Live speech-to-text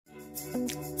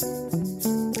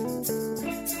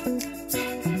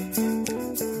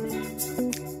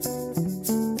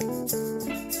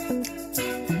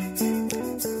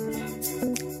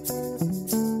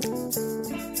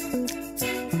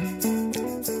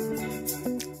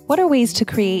What are ways to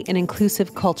create an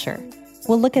inclusive culture?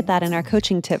 We'll look at that in our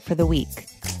coaching tip for the week.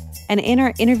 And in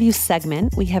our interview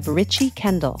segment, we have Richie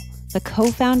Kendall, the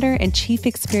co-founder and chief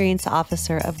experience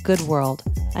officer of Good World,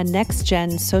 a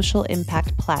next-gen social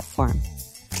impact platform.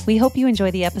 We hope you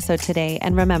enjoy the episode today,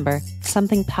 and remember,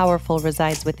 something powerful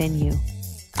resides within you.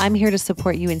 I'm here to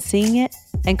support you in seeing it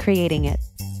and creating it.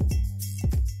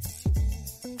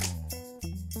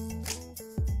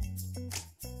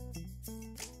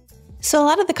 So a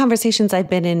lot of the conversations I've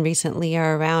been in recently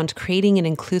are around creating an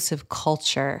inclusive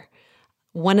culture.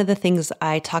 One of the things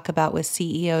I talk about with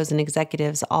CEOs and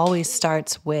executives always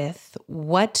starts with,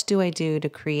 what do I do to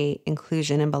create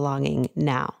inclusion and belonging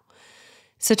now?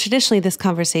 So traditionally, this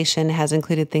conversation has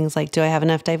included things like, do I have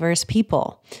enough diverse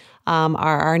people? Are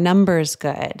our numbers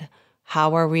good?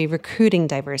 How are we recruiting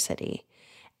diversity?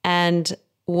 And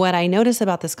what I notice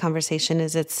about this conversation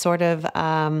is it's sort of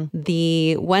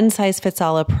the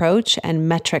one-size-fits-all approach and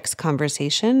metrics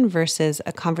conversation versus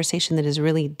a conversation that is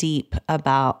really deep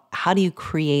about how do you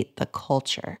create the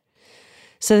culture.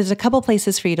 So there's a couple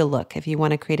places for you to look if you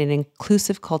want to create an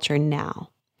inclusive culture now.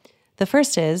 The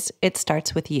first is, it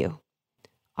starts with you.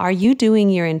 Are you doing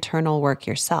your internal work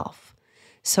yourself?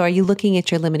 So are you looking at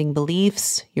your limiting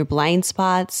beliefs, your blind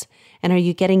spots, and are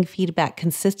you getting feedback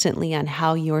consistently on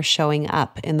how you're showing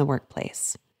up in the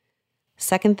workplace?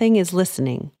 Second thing is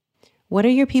listening. What are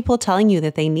your people telling you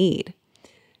that they need?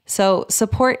 So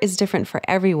support is different for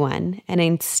everyone, and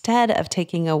instead of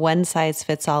taking a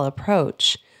one-size-fits-all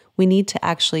approach, we need to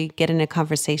actually get in a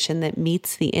conversation that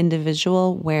meets the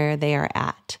individual where they are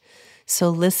at. So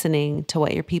listening to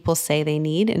what your people say they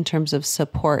need in terms of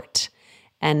support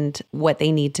and what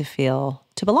they need to feel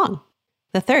to belong.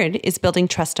 The third is building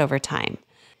trust over time.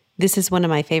 This is one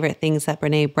of my favorite things that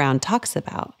Brené Brown talks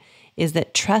about, is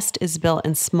that trust is built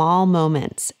in small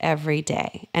moments every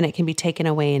day, and it can be taken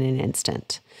away in an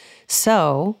instant.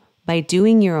 So by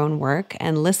doing your own work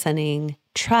and listening,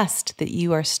 trust that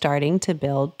you are starting to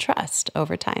build trust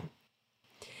over time.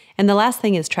 And the last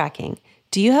thing is tracking.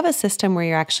 Do you have a system where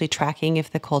you're actually tracking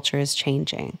if the culture is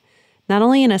changing? Not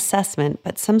only an assessment,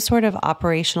 but some sort of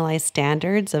operationalized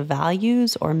standards of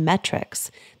values or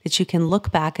metrics that you can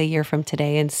look back a year from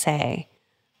today and say,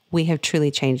 we have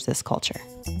truly changed this culture.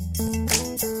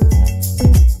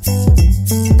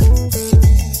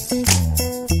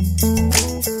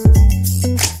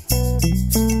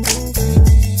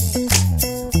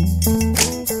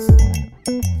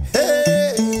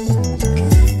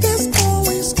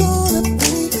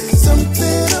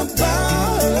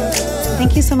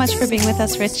 So much for being with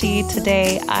us, Richie.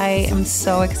 Today, I am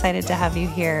so excited to have you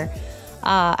here.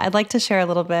 I'd like to share a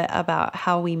little bit about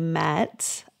how we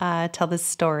met, tell this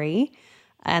story,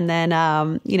 and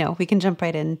then, we can jump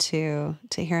right into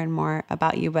hearing more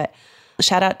about you. But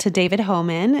shout out to David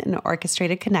Homan and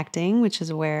Orchestrated Connecting, which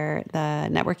is where the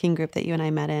networking group that you and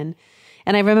I met in.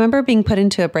 And I remember being put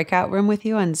into a breakout room with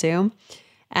you on Zoom.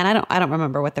 And I don't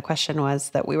remember what the question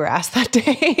was that we were asked that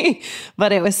day,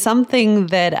 but it was something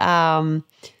that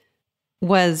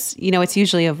was, it's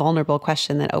usually a vulnerable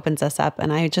question that opens us up.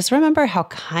 And I just remember how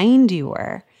kind you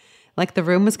were. Like the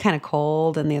room was kind of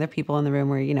cold and the other people in the room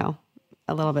were,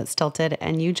 a little bit stilted.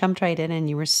 And you jumped right in and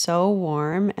you were so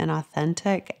warm and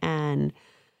authentic and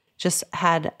just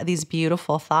had these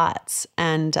beautiful thoughts.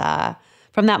 And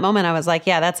from that moment, I was like,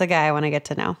 yeah, that's a guy I want to get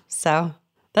to know. So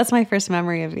that's my first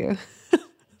memory of you.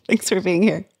 Thanks for being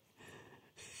here.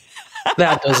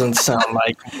 That doesn't sound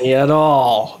like me at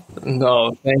all.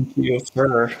 No, thank you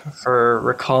for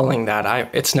recalling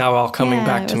that. It's now all coming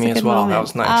back to me as well. Moment. That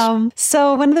was nice.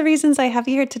 So one of the reasons I have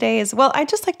you here today is, I'd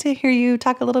just like to hear you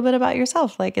talk a little bit about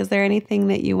yourself. Like, is there anything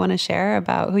that you want to share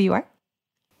about who you are?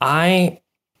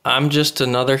 I'm just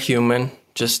another human,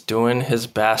 just doing his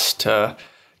best to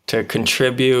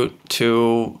contribute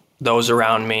to those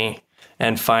around me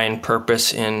and find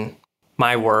purpose in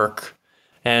my work.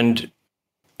 And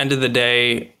end of the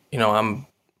day, I'm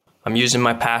using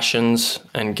my passions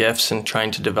and gifts and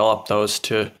trying to develop those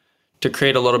to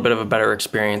create a little bit of a better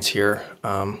experience here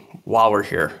while we're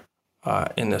here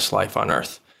in this life on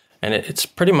Earth. And it's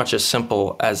pretty much as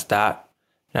simple as that.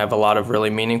 I have a lot of really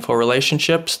meaningful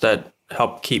relationships that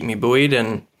help keep me buoyed,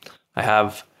 and I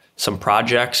have some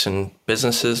projects and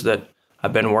businesses that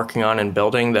I've been working on and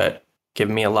building that give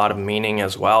me a lot of meaning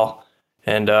as well.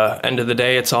 And end of the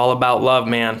day, it's all about love,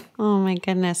 man. Oh, my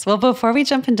goodness. Well, before we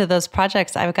jump into those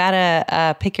projects, I've got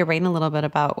to pick your brain a little bit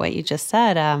about what you just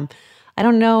said. I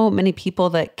don't know many people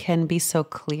that can be so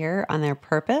clear on their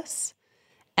purpose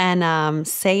and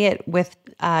say it with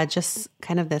just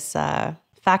kind of this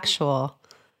factual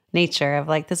nature of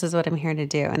like, this is what I'm here to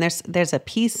do. And there's a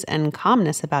peace and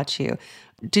calmness about you.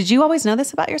 Did you always know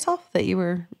this about yourself, that you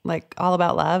were like all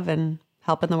about love and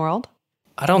helping the world?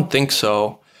 I don't think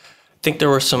so. I think there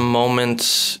were some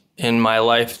moments in my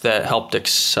life that helped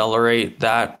accelerate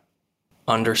that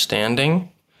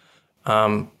understanding.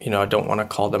 I don't want to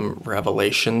call them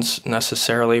revelations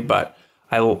necessarily, but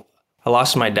I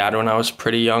lost my dad when I was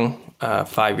pretty young,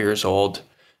 5 years old,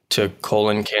 to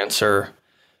colon cancer.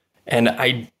 And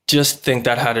I just think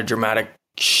that had a dramatic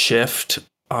shift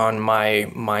on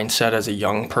my mindset as a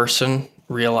young person,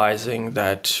 realizing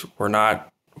that we're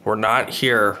not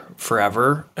here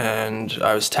forever. And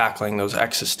I was tackling those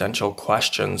existential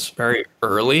questions very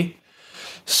early.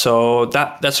 So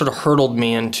that sort of hurdled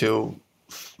me into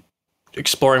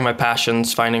exploring my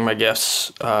passions, finding my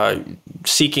gifts,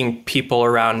 seeking people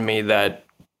around me that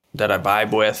I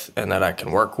vibe with and that I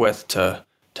can work with to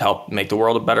help make the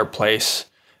world a better place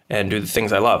and do the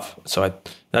things I love. So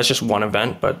that's just one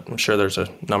event, but I'm sure there's a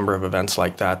number of events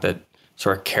like that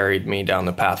sort of carried me down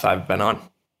the path I've been on.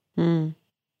 Mm.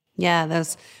 Yeah,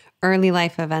 those early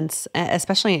life events,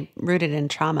 especially rooted in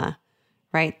trauma,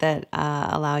 right? That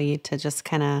allow you to just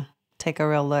kind of take a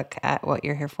real look at what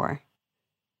you're here for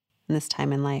in this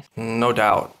time in life. No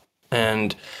doubt.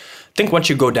 And I think once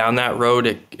you go down that road,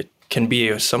 it can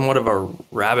be somewhat of a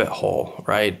rabbit hole,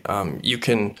 right? You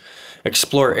can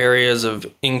explore areas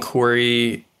of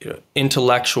inquiry,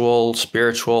 intellectual,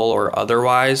 spiritual, or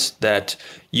otherwise, that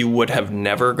you would have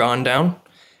never gone down.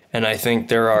 And I think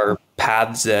there are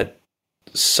paths that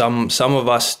some of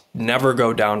us never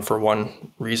go down for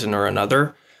one reason or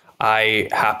another. I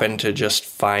happen to just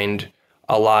find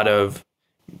a lot of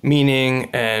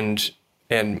meaning and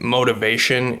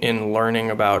motivation in learning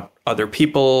about other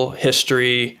people,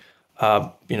 history,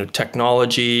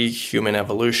 technology, human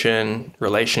evolution,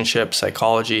 relationships,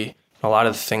 psychology, a lot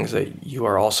of the things that you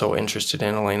are also interested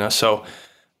in, Elena. So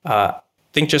I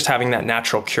think just having that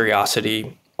natural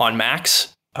curiosity on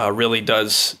max really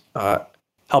does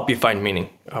help you find meaning,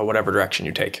 whatever direction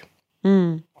you take.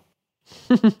 Mm.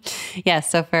 Yeah.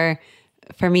 So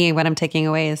for me, what I'm taking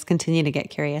away is continue to get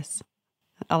curious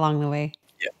along the way.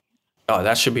 Yeah. Oh,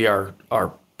 that should be our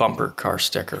bumper car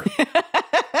sticker.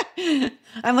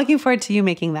 I'm looking forward to you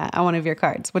making that on one of your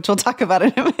cards, which we'll talk about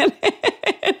in a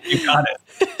minute. You got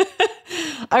it.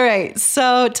 All right.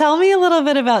 So tell me a little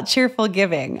bit about Cheerful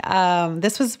Giving.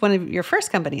 This was one of your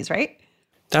first companies, right?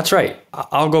 That's right.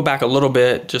 I'll go back a little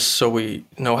bit just so we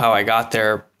know how I got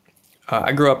there.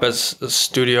 I grew up as a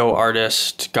studio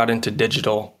artist, got into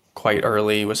digital quite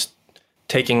early, was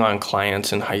taking on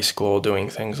clients in high school, doing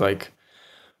things like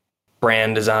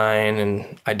brand design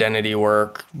and identity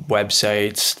work,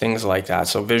 websites, things like that.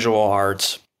 So visual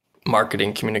arts,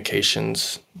 marketing,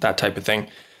 communications, that type of thing.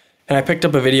 And I picked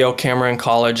up a video camera in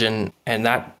college, and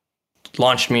that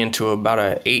launched me into about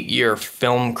an 8-year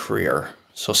film career.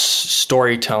 So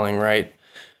storytelling, right?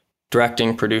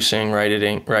 Directing, producing,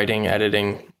 writing,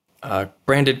 editing,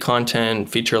 branded content,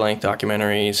 feature-length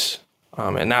documentaries.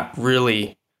 And that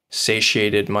really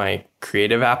satiated my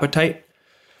creative appetite.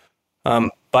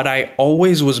 But I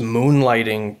always was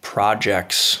moonlighting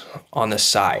projects on the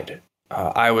side.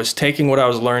 I was taking what I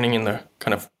was learning in the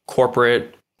kind of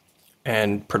corporate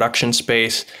and production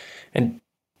space and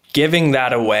giving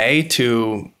that away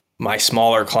to my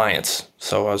smaller clients.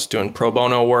 So I was doing pro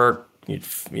bono work,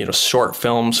 short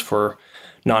films for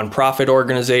nonprofit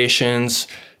organizations,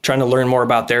 trying to learn more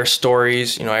about their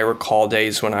stories. I recall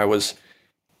days when I was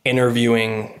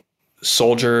interviewing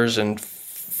soldiers and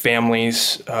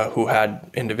families who had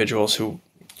individuals who,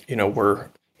 were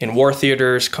in war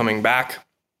theaters coming back,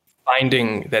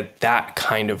 finding that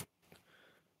kind of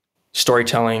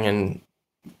storytelling and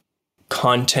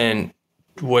content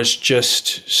was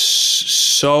just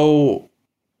so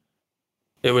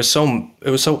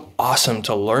awesome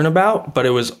to learn about, but it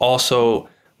was also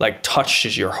like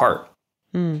touches your heart.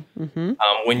 Mm-hmm.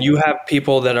 When you have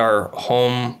people that are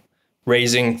home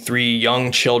raising 3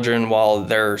 young children while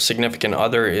their significant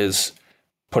other is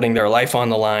putting their life on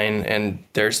the line, and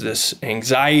there's this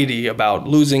anxiety about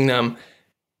losing them,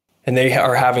 and they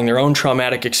are having their own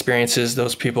traumatic experiences,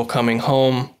 those people coming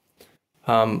home,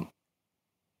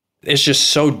 it's just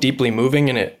so deeply moving,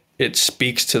 and it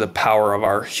speaks to the power of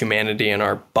our humanity and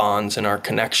our bonds and our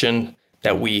connection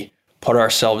that we put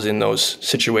ourselves in those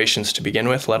situations to begin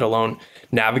with, let alone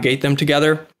navigate them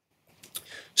together.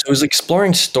 So it was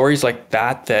exploring stories like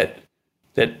that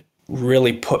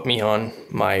really put me on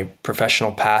my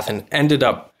professional path and ended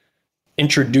up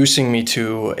introducing me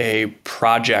to a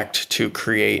project to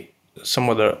create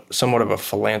somewhat of a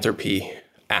philanthropy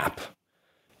app.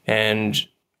 And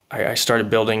I started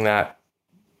building that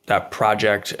that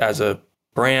project as a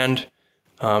brand,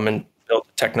 and built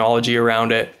technology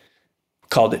around it,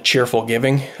 called it Cheerful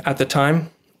Giving at the time.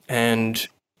 And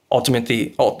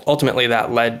ultimately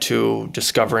that led to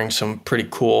discovering some pretty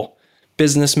cool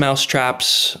business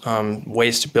mousetraps,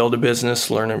 ways to build a business,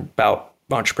 learning about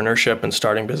entrepreneurship and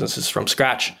starting businesses from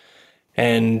scratch.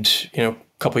 And, a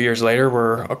couple of years later,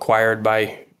 we're acquired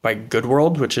by Good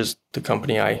World, which is the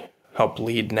company I help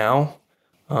lead now.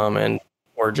 And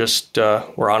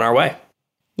we're on our way.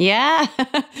 Yeah.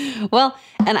 Well,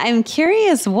 and I'm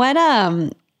curious what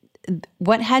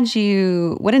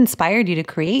inspired you to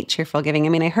create Cheerful Giving? I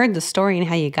mean, I heard the story and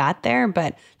how you got there,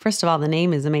 but first of all, the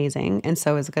name is amazing, and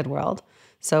so is Good World.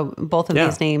 So both of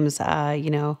these names,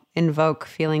 invoke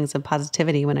feelings of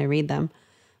positivity when I read them.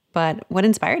 But what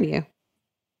inspired you?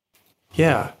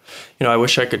 Yeah. I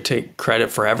wish I could take credit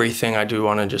for everything. I do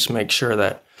want to just make sure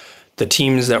that the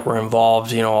teams that were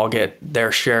involved, all get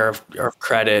their share of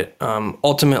credit.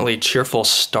 Ultimately, Cheerful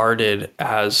started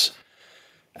as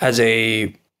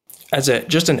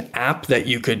just an app that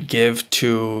you could give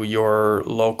to your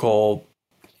local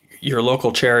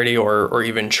charity or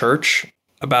even church.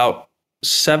 About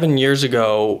 7 years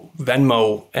ago,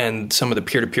 Venmo and some of the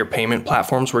peer-to-peer payment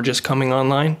platforms were just coming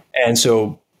online. And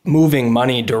so moving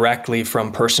money directly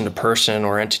from person to person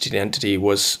or entity to entity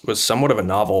was somewhat of a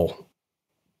novel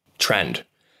trend.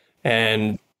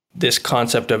 And this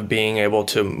concept of being able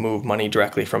to move money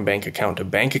directly from bank account to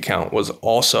bank account was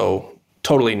also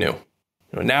totally new.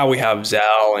 Now we have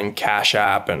Zelle and Cash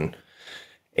App and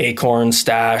Acorn,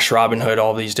 Stash, Robinhood,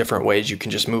 all these different ways you can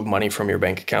just move money from your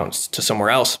bank accounts to somewhere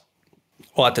else.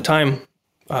 Well, at the time,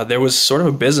 there was sort of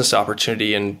a business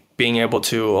opportunity in being able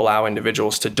to allow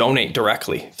individuals to donate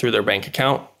directly through their bank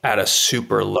account at a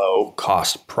super low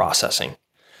cost processing.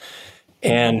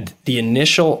 And the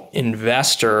initial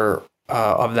investor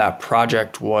of that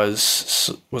project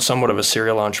was somewhat of a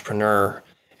serial entrepreneur.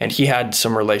 And he had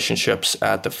some relationships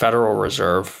at the Federal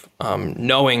Reserve,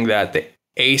 knowing that the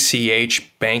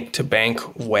ACH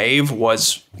bank-to-bank wave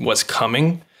was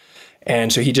coming.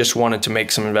 And so he just wanted to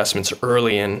make some investments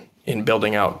early in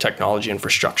building out technology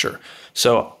infrastructure.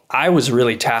 So I was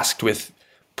really tasked with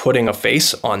putting a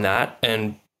face on that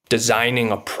and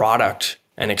designing a product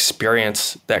and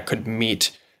experience that could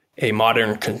meet a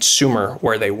modern consumer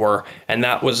where they were. And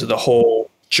that was the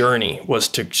whole journey, was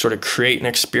to sort of create an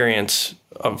experience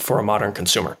for a modern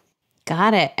consumer.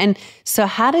 Got it. And so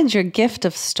how did your gift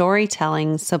of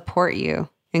storytelling support you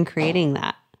in creating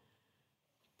that?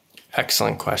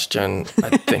 Excellent question.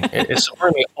 I think it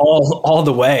supported me all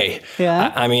the way.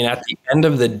 Yeah. I mean, at the end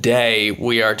of the day,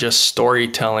 we are just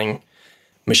storytelling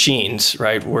machines,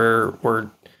 right? We're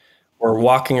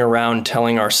walking around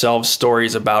telling ourselves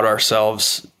stories about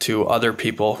ourselves to other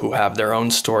people who have their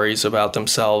own stories about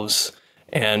themselves,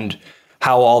 and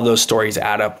how all those stories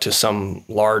add up to some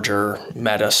larger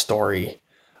meta story.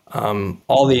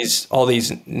 All these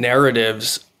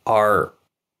narratives are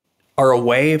a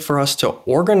way for us to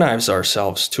organize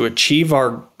ourselves to achieve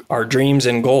our dreams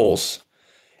and goals.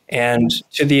 And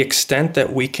to the extent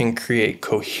that we can create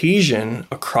cohesion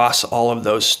across all of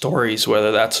those stories,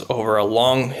 whether that's over a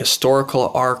long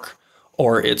historical arc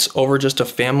or it's over just a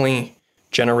family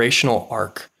generational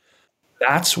arc,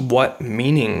 that's what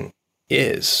meaning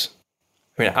is.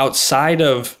 I mean, outside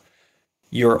of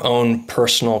your own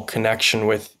personal connection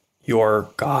with your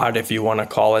God, if you want to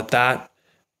call it that,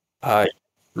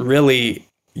 really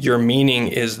your meaning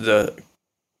is the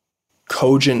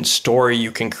cogent story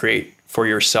you can create for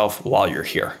yourself while you're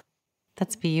here.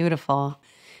 That's beautiful.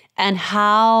 And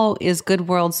how is Good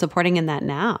World supporting in that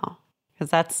now? Because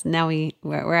that's now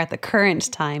we're at the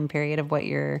current time period of what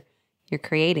you're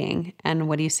creating, and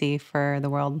what do you see for the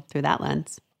world through that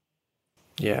lens?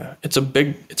 Yeah, it's a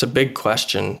big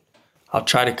question. I'll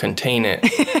try to contain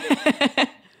it.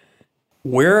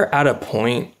 We're at a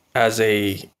point as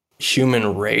a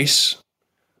human race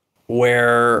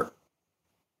where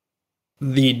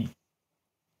the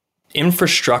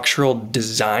infrastructural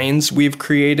designs we've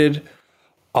created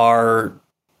are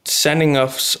sending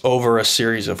us over a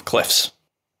series of cliffs.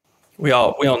 We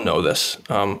all know this.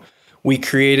 We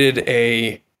created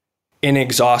a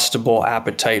inexhaustible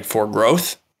appetite for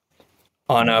growth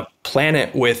on a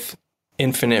planet with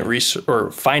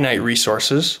finite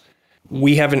resources.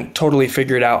 We haven't totally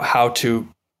figured out how to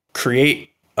create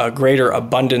a greater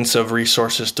abundance of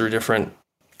resources through different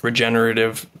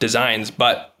regenerative designs,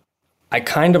 but I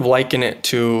kind of liken it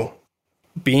to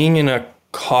being in a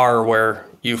car where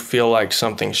you feel like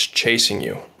something's chasing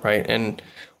you, right? And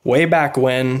way back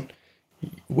when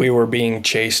we were being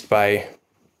chased by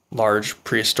large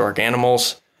prehistoric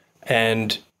animals,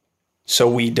 and So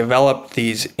we developed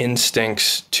these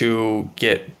instincts to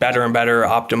get better and better,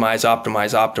 optimize,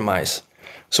 optimize, optimize.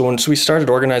 So once we started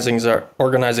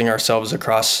organizing ourselves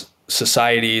across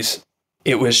societies,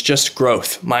 it was just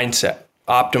growth mindset,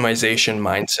 optimization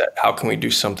mindset. How can we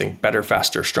do something better,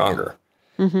 faster, stronger?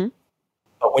 Mm-hmm.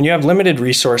 But when you have limited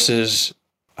resources,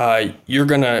 you're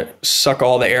going to suck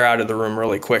all the air out of the room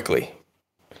really quickly.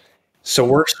 So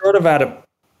we're sort of at a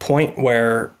point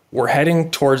where we're heading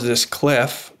towards this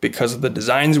cliff because of the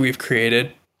designs we've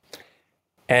created.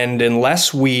 And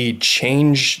unless we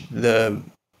change the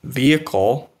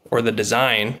vehicle or the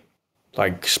design,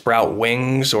 like sprout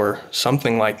wings or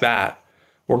something like that,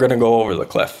 we're going to go over the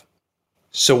cliff.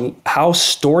 So how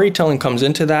storytelling comes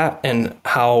into that and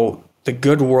how the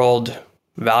good world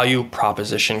value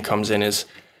proposition comes in is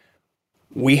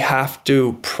we have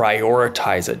to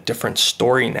prioritize a different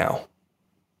story now.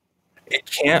 It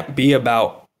can't be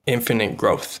about infinite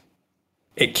growth.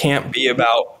 It can't be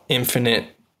about infinite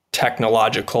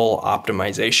technological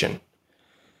optimization.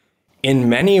 In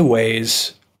many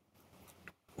ways,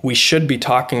 we should be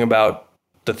talking about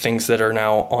the things that are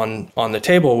now on the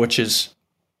table, which is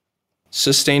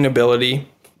sustainability,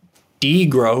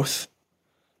 degrowth,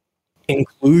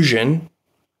 inclusion,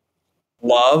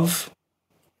 love,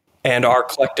 and our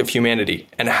collective humanity,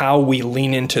 and how we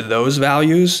lean into those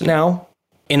values now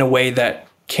in a way that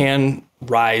can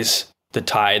rise the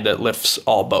tide that lifts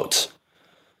all boats.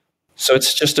 So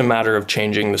it's just a matter of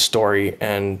changing the story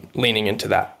and leaning into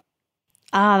that.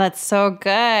 Ah, that's so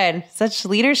good. Such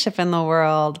leadership in the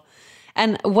world.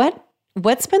 And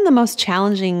what's been the most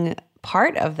challenging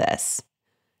part of this?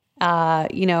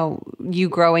 You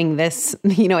growing this,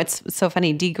 it's so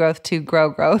funny, degrowth to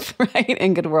grow growth, right?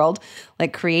 In Good World,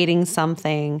 like creating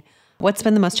something. What's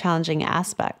been the most challenging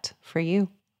aspect for you?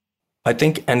 I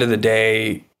think end of the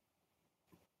day,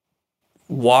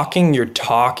 walking your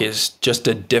talk is just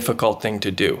a difficult thing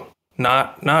to do.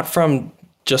 Not from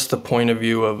just the point of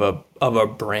view of a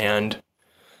brand,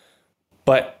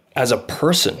 but as a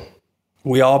person.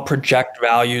 We all project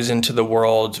values into the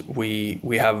world.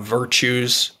 We have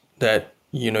virtues that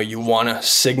you want to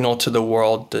signal to the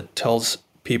world that tells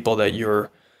people that you're a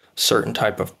certain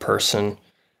type of person.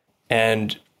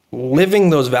 And living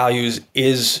those values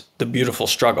is the beautiful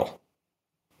struggle.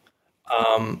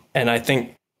 And I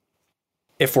think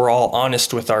if we're all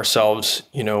honest with ourselves,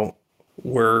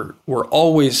 we're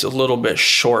always a little bit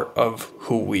short of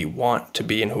who we want to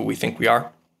be and who we think we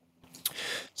are.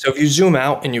 So if you zoom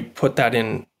out and you put that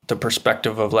in the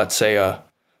perspective of, let's say, a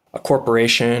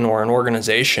corporation or an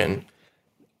organization,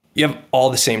 you have all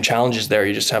the same challenges there.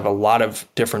 You just have a lot of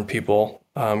different people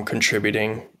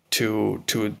contributing to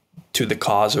the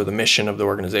cause or the mission of the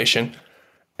organization.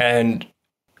 And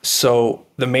so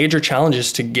the major challenge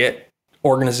is to get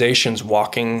organizations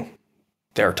walking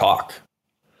their talk.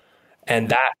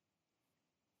 And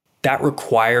that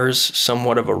requires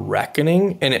somewhat of a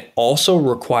reckoning, and it also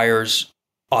requires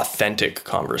authentic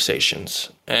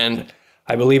conversations. And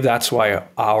I believe that's why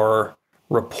our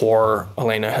rapport,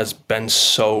 Elena, has been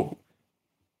so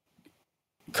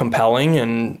compelling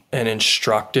and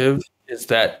instructive, is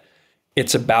that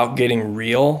it's about getting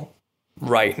real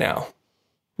right now.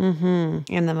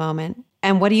 Mm-hmm. In the moment.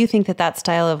 And what do you think that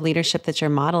style of leadership that you're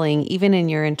modeling, even in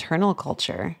your internal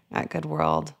culture at Good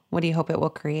World, what do you hope it will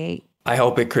create? I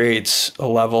hope it creates a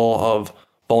level of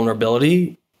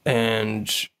vulnerability and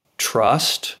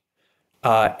trust,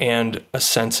 and a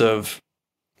sense of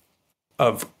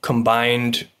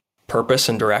combined purpose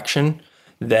and direction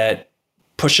that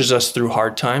pushes us through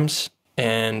hard times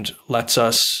and lets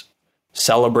us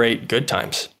celebrate good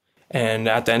times. And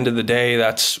at the end of the day,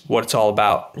 that's what it's all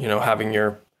about. Having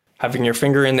your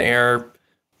finger in the air,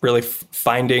 really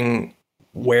finding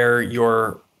where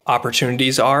your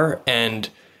opportunities are and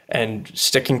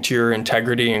sticking to your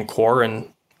integrity and core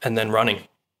and then running.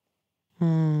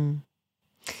 I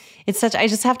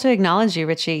just have to acknowledge you,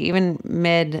 Richie, even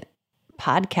mid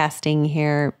podcasting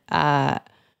here,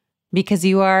 because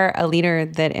you are a leader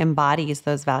that embodies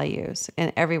those values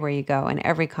in everywhere you go, in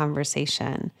every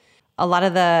conversation. A lot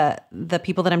of the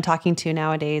people that I'm talking to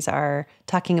nowadays are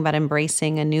talking about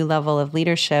embracing a new level of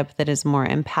leadership that is more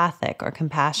empathic or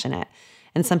compassionate.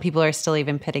 And some people are still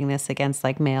even pitting this against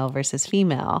like male versus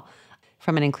female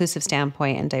from an inclusive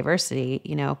standpoint and diversity,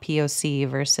 POC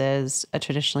versus a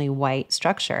traditionally white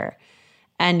structure.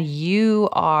 And you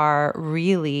are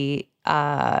really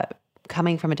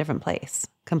coming from a different place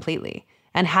completely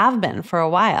and have been for a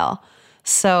while.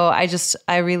 So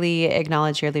I really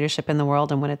acknowledge your leadership in the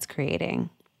world and what it's creating.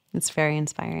 It's very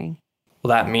inspiring. Well,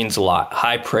 that means a lot.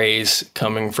 High praise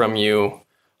coming from you.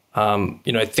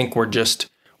 I think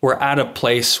we're at a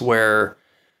place where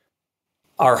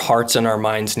our hearts and our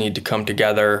minds need to come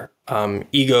together.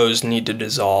 Egos need to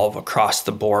dissolve across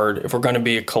the board. If we're going to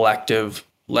be a collective,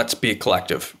 let's be a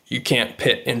collective. You can't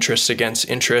pit interests against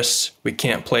interests. We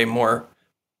can't play more,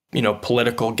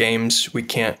 political games. We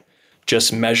can't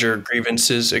just measure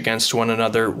grievances against one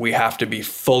another. We have to be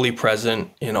fully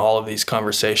present in all of these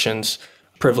conversations,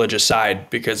 privilege aside,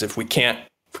 because if we can't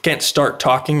start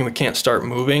talking, we can't start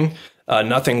moving,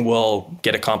 nothing will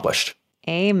get accomplished.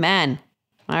 Amen.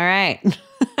 All right.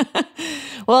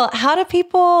 Well, how do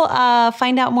people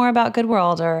find out more about Good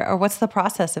World, or what's the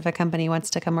process if a company wants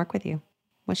to come work with you?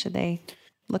 What should they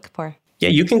look for? Yeah,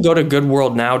 you can go to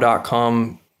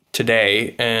goodworldnow.com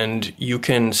today and you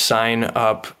can sign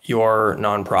up your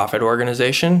nonprofit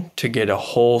organization to get a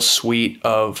whole suite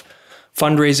of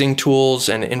fundraising tools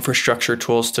and infrastructure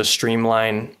tools to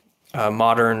streamline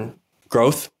modern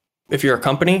growth. If you're a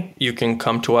company, you can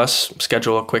come to us,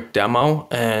 schedule a quick demo,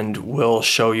 and we'll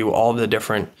show you all the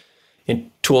different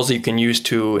tools you can use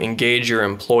to engage your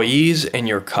employees and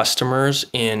your customers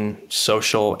in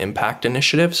social impact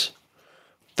initiatives.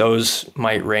 Those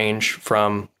might range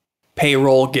from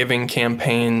payroll giving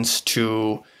campaigns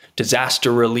to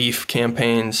disaster relief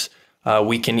campaigns.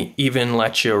 We can even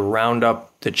let you round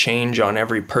up the change on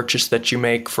every purchase that you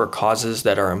make for causes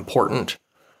that are important.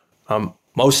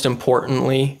 Most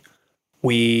importantly,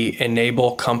 we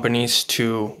enable companies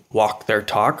to walk their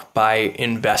talk by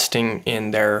investing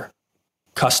in their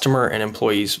customer and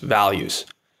employees' values.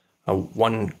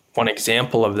 One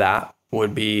example of that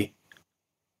would be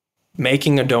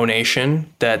making a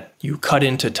donation that you cut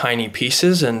into tiny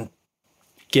pieces and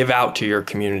give out to your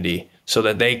community so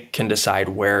that they can decide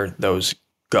where those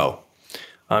go.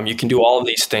 You can do all of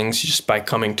these things just by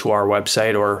coming to our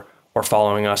website or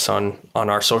following us on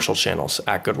our social channels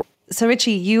at Good World. So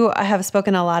Richie, you have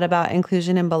spoken a lot about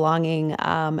inclusion and belonging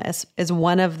as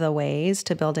one of the ways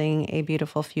to building a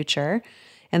beautiful future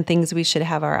and things we should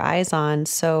have our eyes on.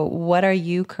 So what are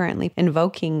you currently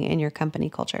invoking in your company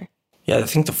culture? Yeah, I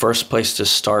think the first place to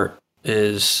start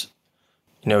is,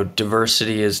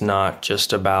 diversity is not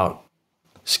just about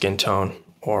skin tone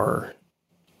or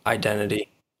identity.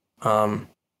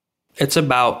 It's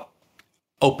about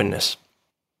openness,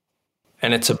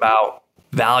 and it's about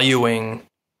valuing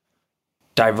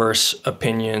diverse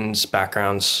opinions,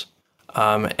 backgrounds,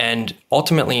 and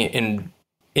ultimately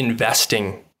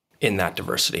investing in that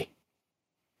diversity.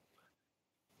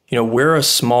 We're a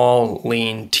small,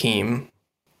 lean team.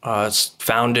 It's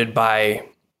founded by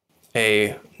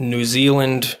a New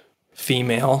Zealand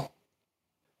female.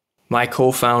 My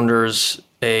co-founder's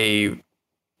a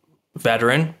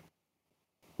veteran.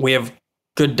 We have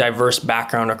good diverse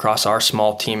background across our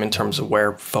small team in terms of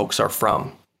where folks are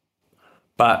from.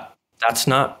 But that's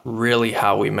not really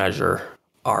how we measure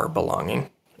our belonging.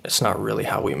 It's not really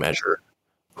how we measure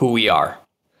who we are.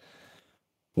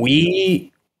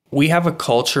 We have a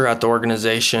culture at the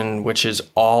organization which is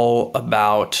all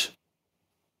about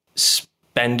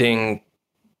spending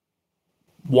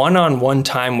one-on-one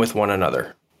time with one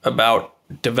another, about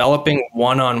developing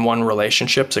one-on-one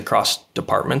relationships across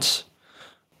departments.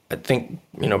 I think,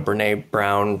 Brené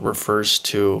Brown refers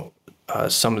to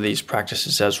some of these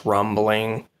practices as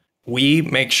rumbling. We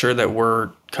make sure that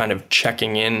we're kind of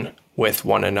checking in with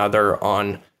one another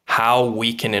on how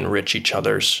we can enrich each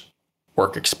other's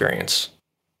work experience,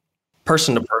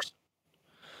 person to person.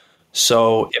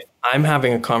 So if I'm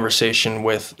having a conversation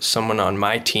with someone on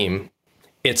my team,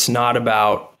 it's not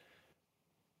about,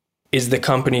 is the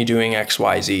company doing X,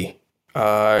 Y, Z?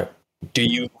 Do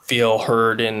you feel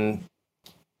heard in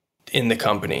the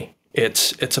company?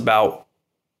 It's about,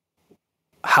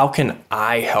 how can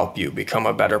I help you become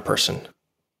a better person?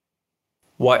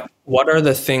 What are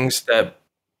the things that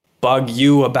bug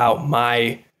you about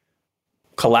my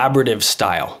collaborative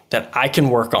style that I can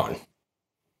work on?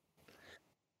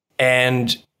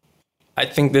 And I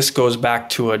think this goes back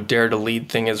to a dare to lead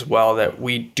thing as well, that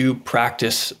we do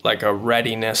practice like a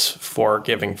readiness for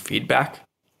giving feedback.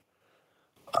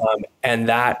 And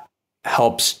that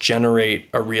helps generate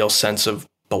a real sense of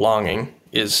belonging,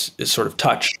 is sort of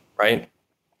touch, right?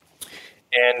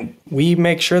 And we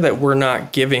make sure that we're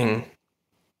not giving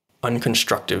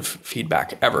unconstructive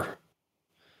feedback ever.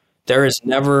 There is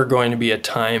never going to be a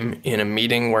time in a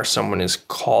meeting where someone is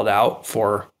called out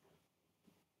for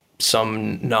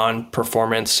some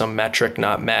non-performance, some metric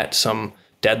not met, some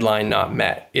deadline not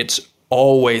met. It's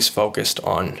always focused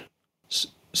on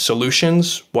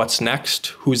solutions, what's next,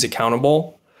 who's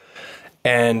accountable.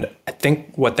 And I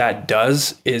think what that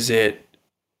does is it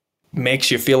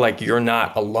makes you feel like you're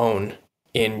not alone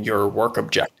in your work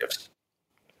objectives.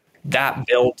 That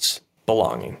builds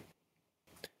belonging.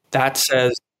 That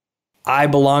says, I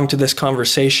belong to this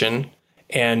conversation.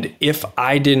 And if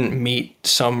I didn't meet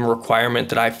some requirement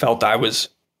that I felt I was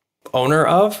owner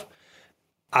of,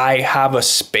 I have a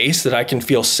space that I can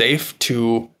feel safe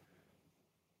to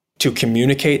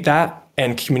communicate that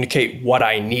and communicate what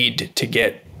I need to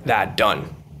get that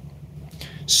done.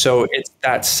 So it's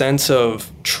that sense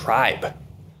of tribe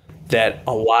that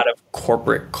a lot of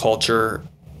corporate culture,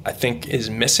 I think, is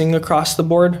missing across the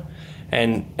board,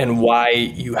 and why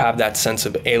you have that sense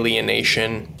of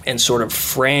alienation and sort of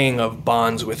fraying of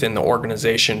bonds within the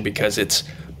organization because it's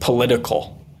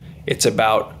political. It's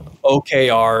about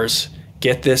OKRs,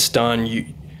 get this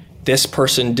done. This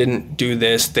person didn't do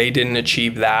this, they didn't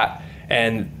achieve that,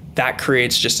 and that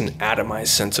creates just an atomized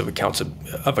sense of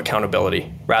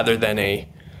accountability rather than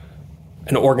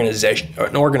an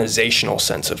organizational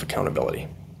sense of accountability.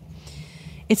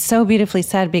 It's so beautifully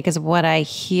said, because what I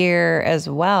hear as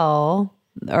well,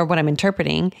 or what I'm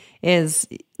interpreting, is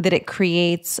that it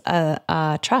creates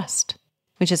a trust,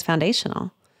 which is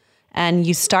foundational. And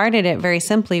you started it very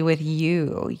simply with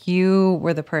you. You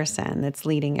were the person that's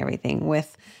leading everything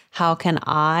with, how can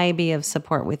I be of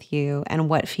support with you? And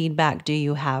what feedback do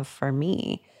you have for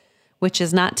me? Which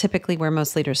is not typically where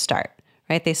most leaders start,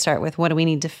 right? They start with, what do we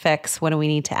need to fix? What do we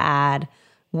need to add?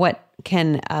 What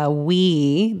can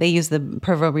they use the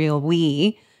proverbial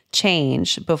we,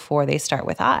 change before they start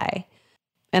with I?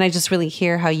 And I just really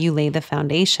hear how you lay the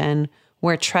foundation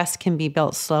where trust can be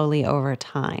built slowly over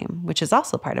time, which is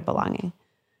also part of belonging,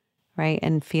 right?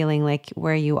 And feeling like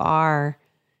where you are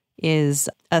is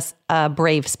a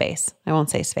brave space. I won't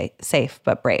say safe,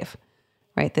 but brave,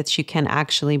 right? That you can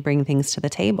actually bring things to the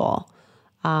table.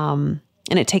 And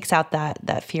it takes out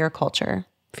that fear culture,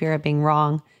 fear of being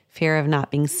wrong, fear of not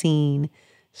being seen,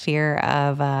 fear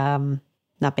of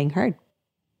not being heard.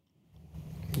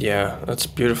 Yeah, that's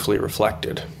beautifully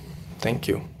reflected. Thank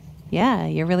you. Yeah,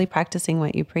 you're really practicing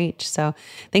what you preach. So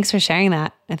thanks for sharing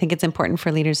that. I think it's important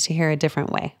for leaders to hear a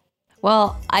different way.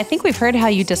 Well, I think we've heard how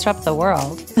you disrupt the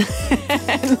world.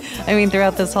 I mean,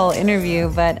 throughout this whole interview,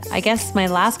 but I guess my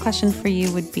last question for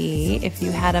you would be, if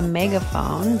you had a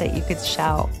megaphone that you could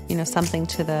shout, something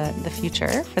to the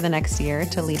future for the next year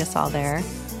to lead us all there,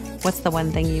 what's the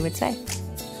one thing you would say?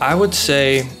 I would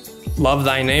say, love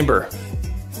thy neighbor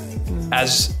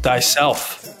as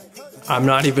thyself. I'm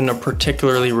not even a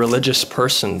particularly religious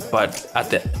person, but at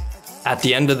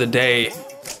the end of the day,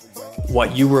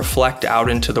 what you reflect out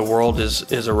into the world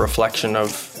is a reflection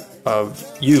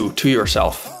of you to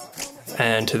yourself.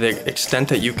 And to the extent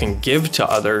that you can give to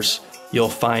others, you'll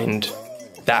find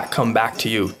that come back to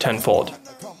you tenfold.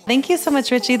 Thank you so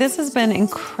much, Richie. This has been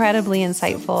incredibly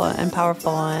insightful and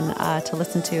powerful, and to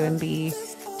listen to and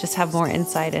just have more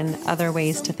insight and other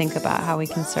ways to think about how we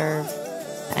can serve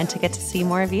and to get to see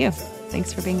more of you.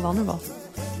 Thanks for being vulnerable.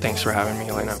 Thanks for having me,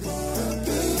 Elena.